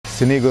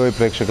సినీ గోయి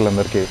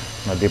ప్రేక్షకులందరికీ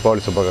నా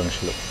దీపావళి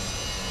శుభాకాంక్షలు.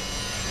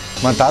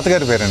 మా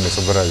తాతగారి పేరండి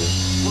సుబ్బరాజు.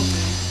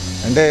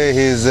 అంటే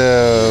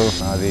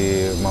అది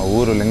మా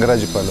ఊరు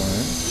లింగరాజుపాలెం,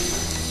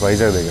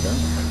 వైజాగ్ దగ్గర.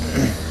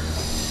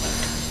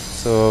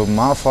 సో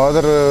మా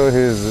ఫాదర్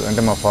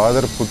మా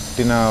ఫాదర్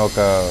పుట్టిన ఒక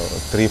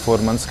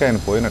 3-4 monthsకి ఆయన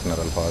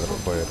పోయినట్టున్నారు. వాళ్ళ ఫాదర్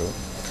పోయారు.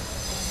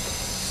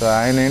 సో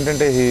ఆయన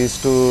ఏంటంటే he's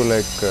to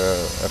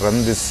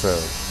run this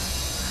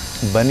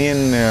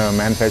banian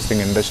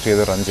manufacturing industry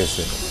ఏదో రన్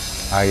చేశారు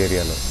ఆ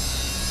ఏరియాలో.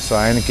 సో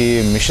ఆయనకి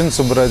మిషన్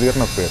సుబ్బరాజు గారు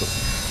నాకు పేరు.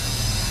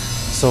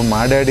 సో మా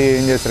డాడీ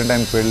ఏం చేశారంటే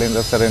ఆయనకి పెళ్ళైన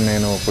తర్వాత సరే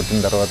నేను పుట్టిన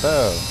తర్వాత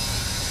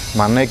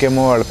మా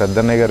అన్నయ్యకేమో వాళ్ళ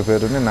పెద్దన్నయ్య గారి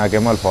పేరుని,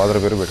 నాకేమో వాళ్ళ ఫాదర్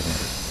పేరు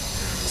పెట్టుకున్నారు.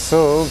 సో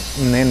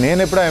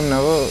నేను ఎప్పుడు I'm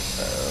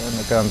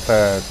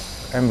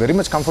very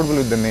much comfortable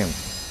with the name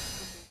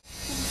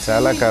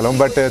చాలా కాలం.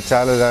 బట్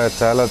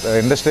చాలా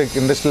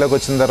ఇండస్ట్రీలోకి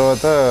వచ్చిన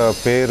తర్వాత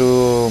పేరు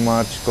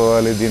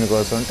మార్చుకోవాలి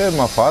దీనికోసం అంటే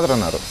మా ఫాదర్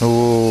అన్నారు,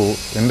 నువ్వు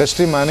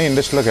ఇండస్ట్రీ మాని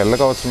ఇండస్ట్రీలోకి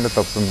వెళ్ళక అవసరం లేదు,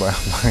 తప్పు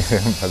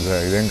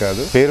ఇదేం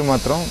కాదు, పేరు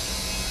మాత్రం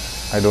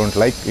I don't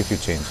like if you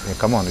change.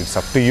 Come on, it's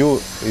up to you.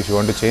 If you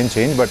want to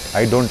change, but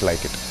I don't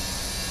like it.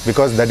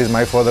 Because that is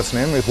my father's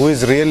name, who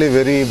is really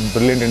very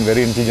brilliant and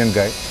very intelligent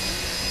guy,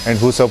 and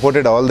who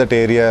supported all that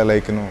area,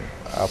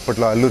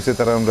 అప్పట్లో అల్లూరు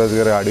సీతారామరాజు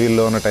గారు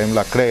అడవిలో ఉన్న టైంలో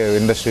అక్కడే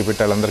industry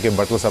పెట్టి వాళ్ళందరికీ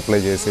బట్టలు supply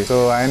చేసి. సో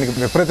ఆయనకి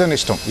విపరీతమైన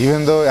ఇష్టం,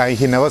 even though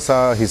he never saw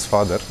his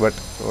father, but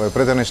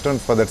విపరీతమైన ఇష్టం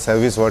for that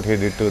service what he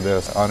did to the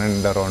on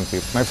and around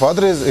people. My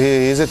father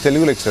is a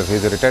Telugu lecturer, he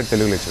is a retired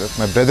Telugu lecturer.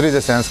 My brother is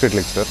a Sanskrit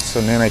lecturer. So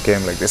నేను I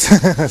came like this.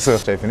 So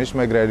I finish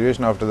my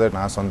graduation. After that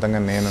నా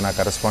సొంతంగా నా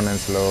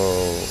కరెస్పాండెన్స్లో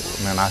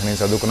నేను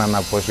చదువుకున్నాను,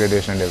 నా post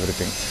graduation and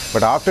everything.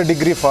 But after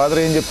degree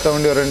father ఏం చెప్తా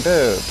ఉండేవారంటే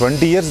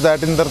 20 years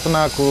దాటిన తర్వాత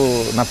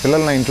నా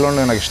పిల్లలు నా ఇంట్లో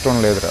నాకు ఇష్టం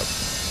లేదురా.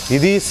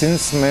 ఇది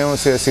సిన్స్ మేము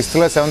 6th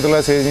class 7th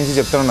class age నుంచి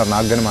చెప్తా ఉన్నారు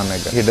నాకు కానీ మా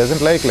అన్నయ్య. హీ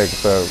డజంట్ లైక్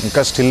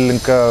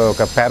ఇంకా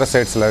ఒక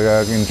పారాసైట్స్ లాగా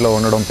ఇంట్లో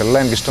ఉండడం పిల్లలు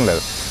ఆయనకి ఇష్టం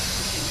లేదు.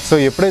 సో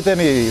ఎప్పుడైతే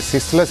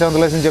 6th class 7th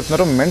class నుంచి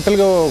చెప్తున్నారో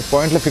మెంటల్గా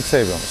పాయింట్లో ఫిక్స్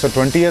అయిపోయాం. సో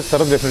 20 years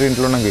తర్వాత డెఫినెట్గా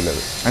ఇంట్లో ఉండడం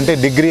వీలేదు. అంటే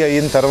డిగ్రీ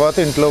అయిన తర్వాత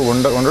ఇంట్లో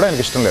ఉండడం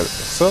ఆయనకి ఇష్టం లేదు.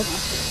 So you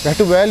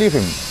have to value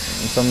him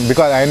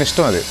because ఆయన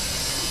ఇష్టం అది.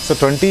 సో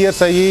 20 years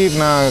అయ్యి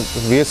నా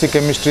బీఎస్సీ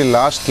కెమిస్ట్రీ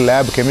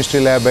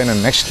ల్యాబ్ అయిన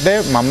నెక్స్ట్ డే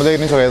మా అమ్మ దగ్గర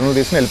నుంచి ఒక 500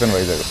 తీసుకుని వెళ్ళిపోయాను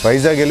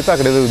వైజాగ్ వెళ్ళిపోయి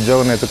అక్కడ ఏదో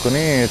ఉద్యోగం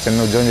ఎత్తుకుని చిన్న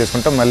ఉద్యోగం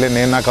చేసుకుంటా. మళ్ళీ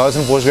నాకు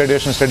కావాల్సిన పోస్ట్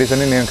గ్రాడ్యుయేషన్ స్టడీస్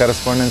అని నేను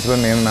కరెస్పాండెన్స్లో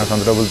నా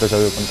సొంత డబ్బులతో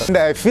చదువుకుంటాను. And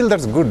I feel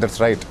that's good,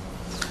 that's right.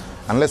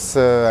 Unless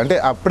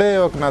అప్పుడే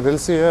నాకు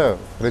తెలిసి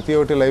ప్రతి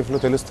ఒక్కటి లైఫ్లో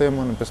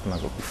తెలుస్తాయేమో అనిపిస్తుంది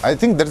నాకు. I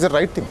think that's the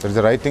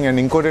right thing.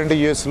 And ఇంకోటి ఏంటి,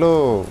 యూఎస్లో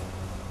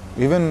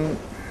even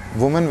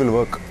women will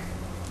work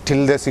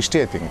till they're 60,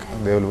 I think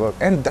they will work,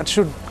 and that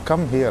should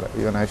come here.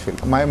 Even I feel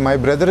my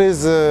brother is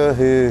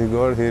he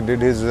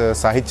did his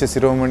Sahitya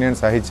Shiromani and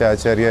Sahitya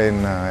Acharya in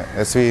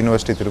SV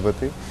University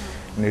Tirupati,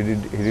 and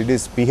he did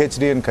his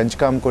PhD in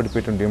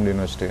Kanchikamkoti deemed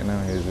university.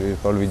 He's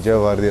called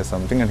Vijayavardhi or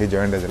something, and he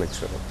joined as a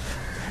lecturer.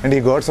 And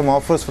he got some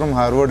offers from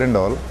Harvard and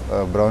all,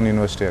 Brown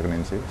University అక్కడి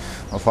నుంచి.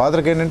 మా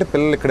ఫాదర్కి ఏంటంటే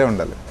పిల్లలు ఇక్కడే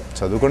ఉండాలి,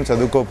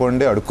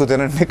 చదువుకోపోండి, అడుక్కు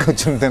తినండి,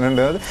 కొంచెం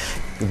తినండి,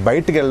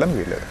 బయటికి వెళ్ళడం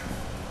వీలేదు.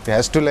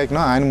 హ్యాస్ టు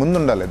ఆయన ముందు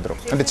ఉండాలి ఇద్దరు.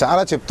 అంటే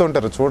చాలా చెప్తూ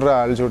ఉంటారు, చూడరా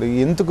వాళ్ళు చూడు,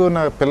 ఎందుకు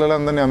నా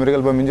పిల్లలందరినీ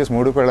అమెరికాలో పంపించేసి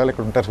 3 పిల్లలు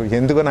ఇక్కడ ఉంటారు,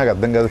 ఎందుకో నాకు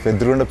అర్థం కాదు,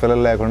 ఎదురుగుండా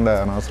పిల్లలు లేకుండా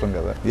అనవసరం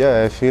కదా.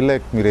 ఐ ఫీల్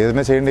మీరు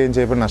ఏదైనా చేయండి, ఏం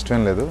చేయబడి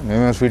నష్టం లేదు,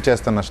 మేమేమో ఫీడ్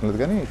చేస్తాను నష్టం లేదు,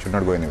 కానీ should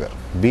not go anywhere,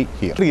 be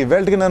here.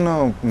 ఇవాళకి నన్ను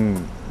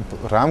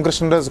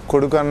రామకృష్ణరాజు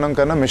కొడుకు అనడం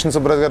కన్నా మిషన్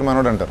సుబ్బరాజు గారు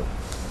మనోడు అంటారు.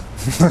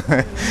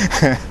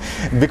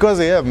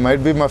 Because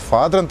might be my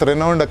father అంత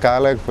రెనౌండ్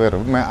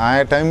కాలేకపోయారు. ఆ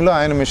టైంలో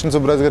ఆయన మిషన్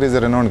సుబ్బరాజు గారు ఈజ్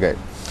ఎ రెనౌండ్ గాయ్.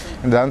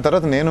 దాని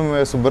తర్వాత నేను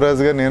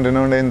సుబ్బరాజు గారు నేను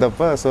రెనౌండ్ అయిన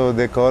తప్ప. So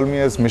they call me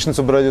as machine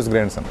సుబ్బరాజుస్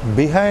grand son.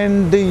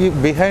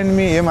 Behind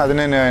me అది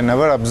నేను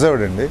నెవర్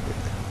అబ్జర్వ్డ్ అండి.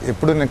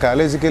 ఎప్పుడు నేను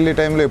కాలేజీకి వెళ్ళే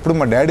టైంలో ఎప్పుడు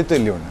మా డాడీతో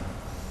వెళ్ళి ఉన్నాను.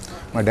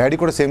 మా డాడీ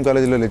కూడా సేమ్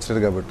కాలేజీలో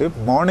లెక్చరర్ కాబట్టి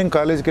మార్నింగ్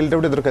కాలేజీకి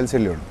వెళ్ళేటప్పుడు ఇద్దరు కలిసి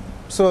వెళ్ళి ఉన్నాను.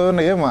 సో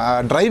ఆ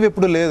డ్రైవ్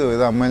ఎప్పుడు లేదు,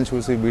 ఏదో అమ్మాయిని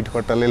చూసి బీట్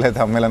కొట్టాలి, లేదా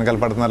అమ్మాయిలు వెనకాల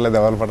పడుతున్నారు, లేదా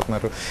ఎవరు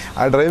పడుతున్నారు,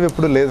 ఆ డ్రైవ్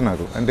ఎప్పుడు లేదు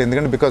నాకు. అంటే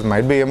ఎందుకంటే బికాజ్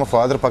మైట్ బి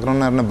ఫాదర్ పక్కన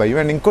ఉన్నారన్న భయం.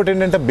 అండ్ ఇంకోటి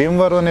ఏంటంటే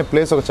భీమవరం అనే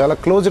ప్లేస్ ఒక చాలా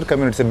క్లోజ్డ్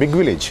కమ్యూనిటీ, బిగ్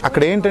విలేజ్.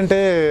 అక్కడ ఏంటంటే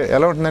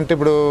ఎలా ఉంటుందంటే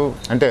ఇప్పుడు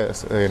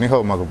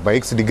ఎనీహో మాకు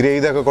బైక్స్ డిగ్రీ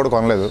అయ్యేదాకా కూడా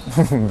కొనలేదు.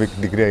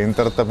 డిగ్రీ అయిన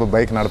తర్వాత తప్ప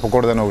బైక్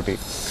నడపకూడదని ఒకటి.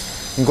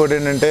 ఇంకోటి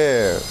ఏంటంటే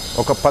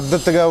ఒక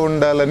పద్ధతిగా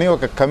ఉండాలని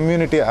ఒక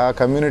కమ్యూనిటీ, ఆ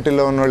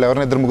కమ్యూనిటీలో ఉన్న వాళ్ళు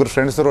ఎవరైనా 2-3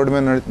 ఫ్రెండ్స్ రోడ్డు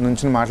మీద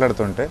నుంచి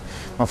మాట్లాడుతుంటే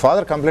మా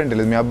ఫాదర్ కంప్లైంట్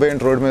లేదు, మీ అబ్బాయి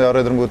ఏంటి రోడ్డు మీద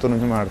ఎవరో 2-3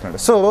 నుంచి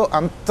మాట్లాడుతున్నాడు. సో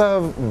అంత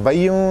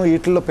భయం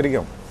వీటిల్లో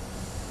పెరిగాం.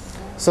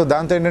 సో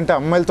దాంతో ఏంటంటే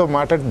అమ్మాయిలతో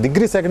మాట్లాడి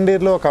డిగ్రీ 2nd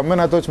yearలో ఒక అమ్మాయి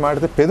నాతో వచ్చి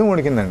మాట్లాడితే పెదం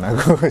వణికిందండి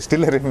నాకు.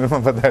 Still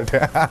remember that.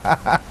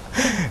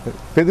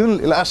 పెదం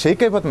ఇలా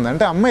షేక్ అయిపోతుంది.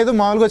 అంటే అమ్మాయి ఏదో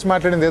మామూలుగా వచ్చి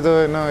మాట్లాడింది, ఏదో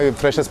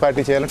ఫ్రెషర్స్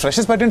పార్టీ చేయాలని.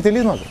 ఫ్రెషర్స్ పార్టీ అంటే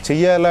తెలియదు మాకు,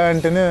 చెయ్యాలా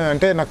అంటేనే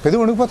అంటే నాకు పెదం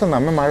వణికిపోతుంది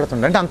అమ్మాయి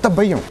మాట్లాడుతుంది. అంటే అంత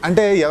భయం.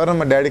 అంటే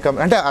ఎవరన్నా డాడీ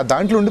అంటే ఆ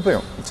దాంట్లో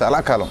ఉండిపోయాం చాలా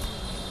కాలం.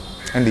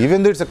 And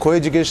even though it's co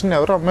education.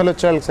 ఎవరు అమ్మాయిలు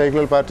వచ్చి వాళ్ళకి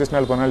సైకిల్ పార్టీస్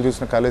వాళ్ళు కొనాలి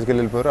చూసిన కాలేజ్కి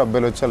వెళ్ళిపోయారు,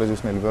 అబ్బాయిలు వచ్చి అలా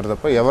చూసిన వెళ్ళిపోయారు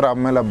తప్ప ఎవరు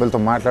అమ్మాయిలు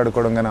అబ్బాయిలతో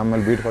మాట్లాడుకోవడం కానీ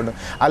అమ్మాయిలు బీట్ కొట్టడం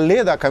అది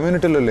లేదు, ఆ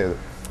కమ్యూనిటీలో లేదు.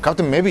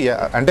 కాకపోతే మేబీ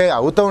అంటే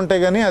అవుతూ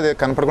ఉంటాయి కానీ అది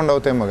కనపడకుండా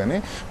అవుతాయేమో కానీ,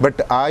 బట్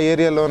ఆ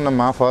ఏరియాలో ఉన్న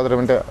మా ఫాదర్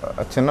అంటే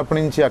చిన్నప్పటి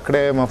నుంచి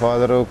అక్కడే మా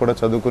ఫాదర్ కూడా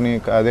చదువుకుని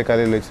అదే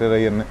కాలేజ్ లెక్చరర్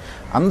అయ్యాన్ని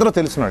అందరూ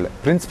తెలిసిన వాళ్ళే.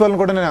 ప్రిన్సిపల్ని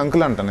కూడా నేను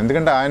అంకుల్ అంటాను,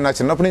 ఎందుకంటే ఆయన నా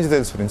చిన్నప్పటి నుంచి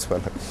తెలుసు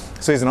principal.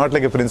 So is not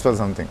like A principal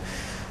something.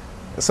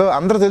 So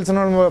అందరూ తెలిసిన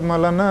వాళ్ళ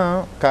వలన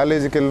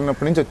కాలేజీకి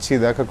వెళ్ళినప్పటి నుంచి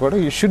వచ్చేదాకా కూడా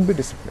you should be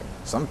discipline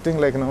something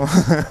like no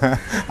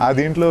ఆ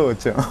దీంట్లో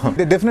వచ్చాం.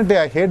 Definitely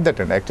I hate that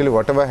and actually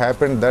what ever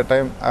happened that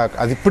time.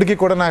 అది ఇప్పటికీ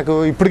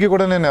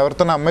కూడా నేను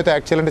ఎవరితో అమ్మాయితో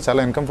యాక్ట్ చేయాలంటే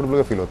చాలా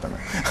అన్కంఫర్టబుల్గా ఫీల్ అవుతాను.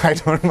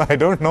 I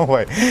don't know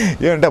why.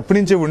 ఏమంటే అప్పటి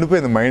నుంచే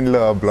ఉండిపోయింది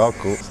మైండ్లో ఆ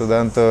బ్లాక్. సో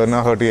దాంతో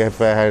నా how to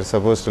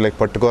suppose to like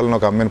పట్టుకోవాలని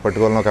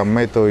ఒక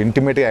అమ్మాయితో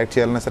ఇంటిమేట్గా యాక్ట్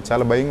చేయాలన్నా సరే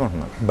చాలా భయంగా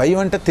ఉంటున్నాను. భయం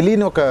అంటే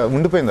తెలియని ఒక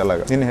ఉండిపోయింది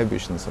అలాగా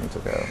ఇన్హిబిషన్స్.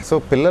 సో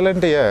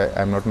పిల్లలంటే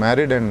I'm not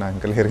married and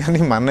uncle here,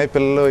 కానీ మా అన్నయ్య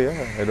పిల్లలు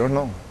ఐ డోంట్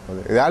నో.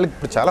 వాళ్ళకి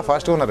ఇప్పుడు చాలా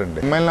ఫాస్ట్గా ఉన్నారండి.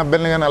 అమ్మాయిలని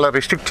అబ్బాయిని కానీ అలా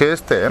రిస్ట్రిక్ట్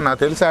చేస్తే నాకు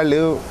తెలిసి వాళ్ళు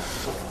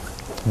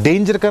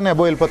డేంజర్ కానీ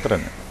అబోవ్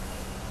వెళ్ళిపోతారండి.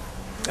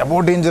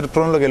 అబౌవ్ డేంజర్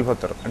ప్రోన్లోకి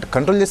వెళ్ళిపోతారు. అంటే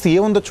కంట్రోల్ చేస్తే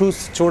ఏముందో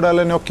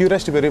చూడాలని ఒక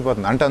క్యూరియాసిటీ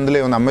పెరిగిపోతుంది. అంటే అందులో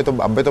ఏముంది,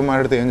 అబ్బాయితో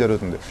మాట్లాడితే ఏం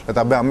జరుగుతుంది,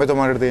 లేకపోతే అమ్మాయితో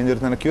మాట్లాడితే ఏం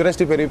జరుగుతుంది అనే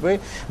క్యూరియాసిటీ పెరిగిపోయి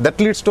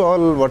that leads to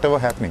all what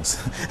ever happenings.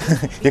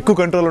 ఎక్కువ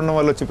కంట్రోల్ ఉన్న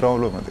వాళ్ళు వచ్చి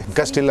ప్రాబ్లం అది.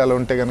 ఇంకా స్టిల్ అలా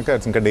ఉంటే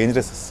కనుక ఇంకా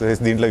డేంజరస్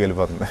దీంట్లోకి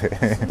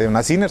వెళ్ళిపోతుంది.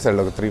 నా సీనియర్స్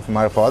వాళ్ళు ఒక 3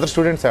 మా ఫాదర్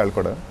స్టూడెంట్స్ వాళ్ళు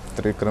కూడా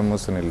త్రివిక్రమ్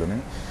సునీల్ని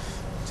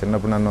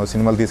చిన్నప్పుడు నన్ను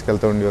సినిమాలు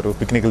తీసుకెళ్తూ ఉండేవారు,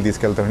 పిక్నిక్లు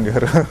తీసుకెళ్తూ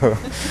ఉండేవారు.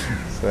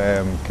 So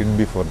I'm kid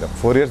before them.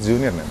 4 years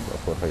junior నేను,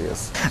 4-5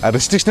 years. ఆ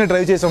రెస్ట్రిక్షన్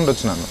డ్రైవ్ చేసి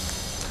ఉండొచ్చు నన్ను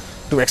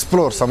టు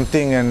ఎక్స్ప్లోర్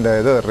సంథింగ్ అండ్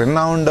ఏదో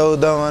రినౌండ్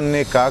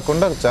అవుదామని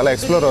కాకుండా చాలా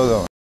ఎక్స్ప్లోర్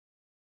అవుదాం.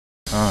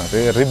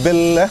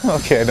 Rebel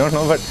okay I don't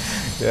know but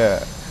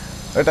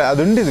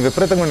అది ఉండేది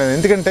విపరీతంగా ఉండేది.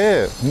 ఎందుకంటే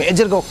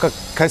మేజర్గా ఒక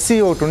కసి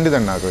ఒకటి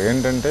ఉండేదండి నాకు.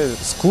 ఏంటంటే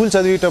స్కూల్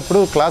చదివేటప్పుడు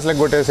క్లాస్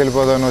లెగ్గొట్టేసి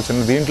వెళ్ళిపోదాను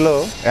వచ్చిన దీంట్లో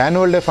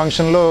యాన్యువల్ డే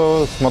ఫంక్షన్లో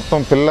మొత్తం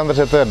పిల్లలందరి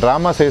చేత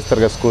డ్రామాస్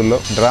వేయిస్తారు కదా స్కూల్లో.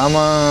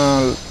 డ్రామా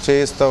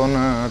చేయిస్తా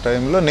ఉన్న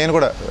టైంలో నేను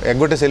కూడా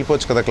ఎగ్గొట్టేసి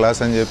వెళ్ళిపోవచ్చు కదా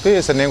క్లాస్ అని చెప్పి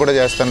సరే నేను కూడా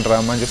చేస్తాను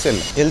డ్రామా అని చెప్పి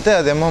వెళ్తే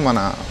అదేమో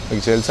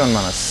మీకు తెలుసు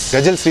మన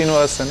గజల్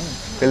శ్రీనివాస్ అని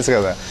తెలుసు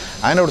కదా,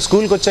 ఆయన ఇప్పుడు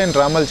స్కూల్కి వచ్చి ఆయన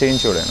డ్రామాలు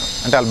చేయించేవాడు. ఆయన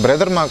అంటే వాళ్ళ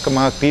బ్రదర్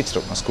మా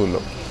టీచర్ మా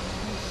స్కూల్లో.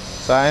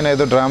 సో ఆయన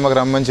ఏదో డ్రామాకి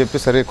రమ్మని చెప్పి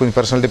సరే కొంచెం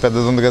పర్సనాలిటీ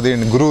పెద్దది ఉంది కదా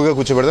గురువుగా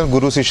కూర్చోబెడతాను,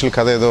 గురువు శిష్యులు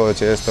కథ ఏదో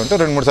చేస్తుంటే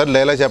 2-3 సార్లు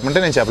డైలాగ్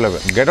చెప్పమంటే నేను చెప్పలేదు.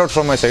 Get out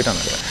from my site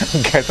అన్నాడు.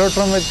 Get out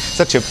from my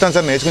sir చెప్తాను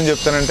సార్ నేర్చుకుని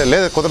చెప్తానంటే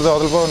లేదు కుదరదు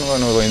వదలిపో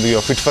నువ్వు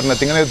ఎందుకు ఫిట్ ఫర్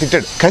నథింగ్ అనేది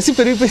తిట్టాడు. కసి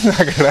పెరిగిపోయింది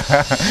అక్కడ.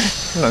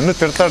 నన్ను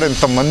తిడతాడు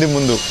ఇంతమంది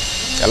ముందు,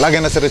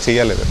 ఎలాగైనా సరే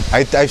చేయాలి.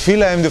 I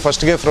feel I'm the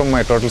first gay from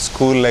my total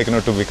school like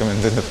no to become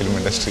in the film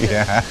industry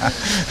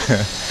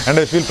and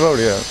I feel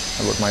proud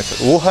about my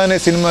self. ఊహ అనే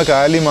సినిమాకి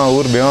ఆలీ మా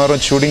ఊరు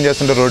భీమవరం షూటింగ్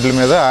చేస్తుంటే రోడ్ల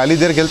మీద ఆలీ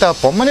దగ్గరికి వెళ్తే ఆ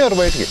పొమ్మని ఎవరు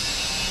బయటికి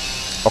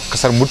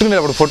ఒక్కసారి ముట్టుకుని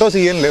అప్పుడు ఫొటోస్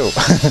ఏం లేవు,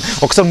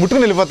 ఒకసారి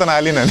ముట్టుకుని వెళ్ళిపోతాను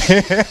ఆలీనని.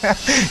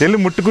 వెళ్ళి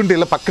ముట్టుకుంటే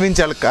ఇలా పక్క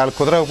నుంచి వాళ్ళు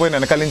కుదరకపోయి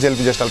వెనకాల నుంచి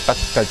వెళ్ళి జస్ట్ వాళ్ళు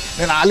టచ్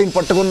నేను ఆలీని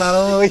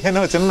పట్టుకున్నాను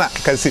ఏమో చిన్న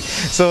కలిసి.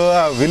 సో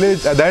ఆ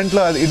విలేజ్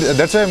దాంట్లో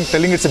that's why I'm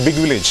telling it's a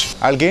big village.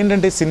 వాళ్ళకి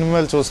ఏంటంటే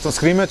సినిమాలు చూస్తాం,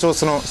 స్క్రీన్ మీద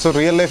చూస్తున్నాం, సో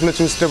రియల్ లైఫ్లో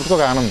చూసేటప్పుడు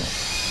ఒక ఆనందం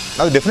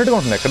అది డెఫినెట్గా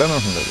ఉంటుంది, ఎక్కడైనా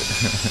ఉంటుంది. అది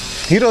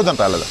హీరో అవుదాం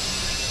రాలేదు,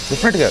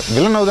 డెఫినెట్గా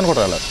విలన్ అవుదని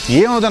కూడా రాలేదు,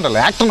 ఏం అవుదాం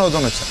రాలేదు, యాక్టర్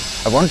అవుదాం వచ్చాను.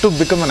 I want to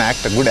become an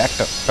actor, good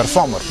actor,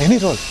 performer, any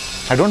role.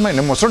 I don't mind.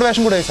 నేను ముసడు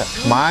వేషం కూడా వేసా.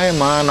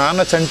 మా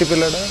నాన్న చంటి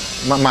పిల్లడు,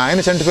 మా ఆయన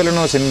చంటి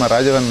పిల్లడు సినిమా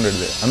రాజవన్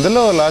రెడ్డిది,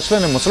 అందులో లాస్ట్లో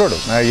నేను ముసలోడు.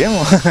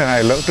 ఏమో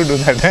I love to do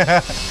that.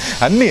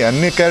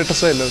 అన్ని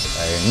characters I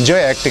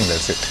enjoy acting,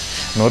 that's it.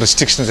 No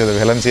restrictions, ఏదో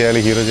విలన్ చేయాలి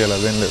హీరో చేయాలి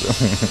అదేం లేదు.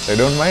 I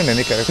don't mind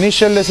any character.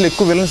 Initial డేస్లో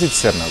ఎక్కువ విలన్స్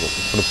ఇచ్చారు నాకు.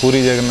 ఇప్పుడు పూరి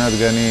జగన్నాథ్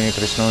కానీ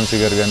కృష్ణవంశీ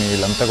గారు కానీ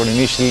వీళ్ళంతా కూడా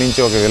ఇనీషియల్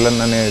నుంచి ఒక విలన్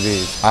అనేది.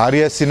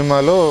 ఆర్య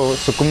సినిమాలో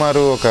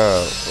సుకుమారు ఒక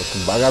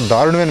బాగా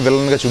దారుణమైన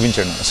విలన్గా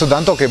చూపించాడు. సో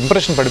దాంతో ఒక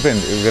ఇంప్రెషన్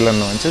పడిపోయింది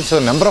విలన్ అని. So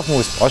number of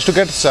movies positive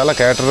characters చాలా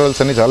క్యారెక్టర్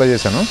రోల్స్ అన్ని చాలా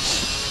చేశాను.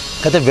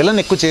 అయితే విలన్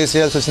ఎక్కువ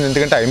చేసేయాల్సి వచ్చింది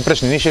ఎందుకంటే ఆ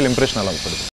ఇంప్రెషన్ ఇనీషియల్ ఇంప్రెషన్ అలా ఉంటుంది.